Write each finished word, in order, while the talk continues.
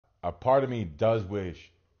a part of me does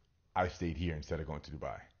wish I stayed here instead of going to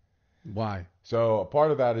Dubai. Why? So a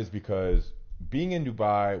part of that is because being in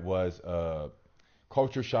Dubai was a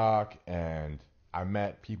culture shock, and I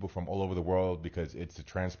met people from all over the world because it's a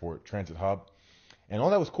transit hub, and all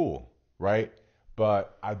that was cool, right?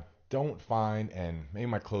 But I don't find, and maybe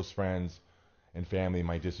my close friends and family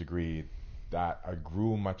might disagree, that I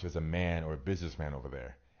grew much as a man or a businessman over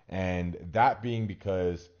there. And that being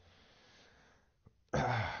because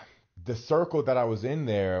the circle that I was in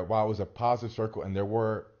there, while it was a positive circle and there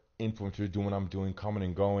were influencers doing what I'm doing, coming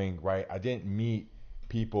and going, right? I didn't meet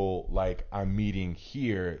people like I'm meeting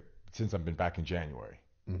here since I've been back in January,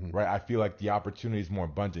 Mm-hmm. right? I feel like the opportunity is more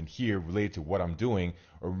abundant here related to what I'm doing,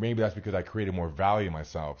 or maybe that's because I created more value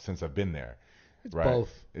myself since I've been there, It's right? both.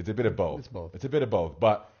 It's a bit of both. It's both. It's a bit of both.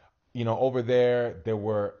 But, over there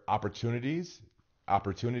were opportunities,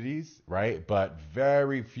 right? But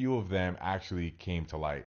very few of them actually came to light.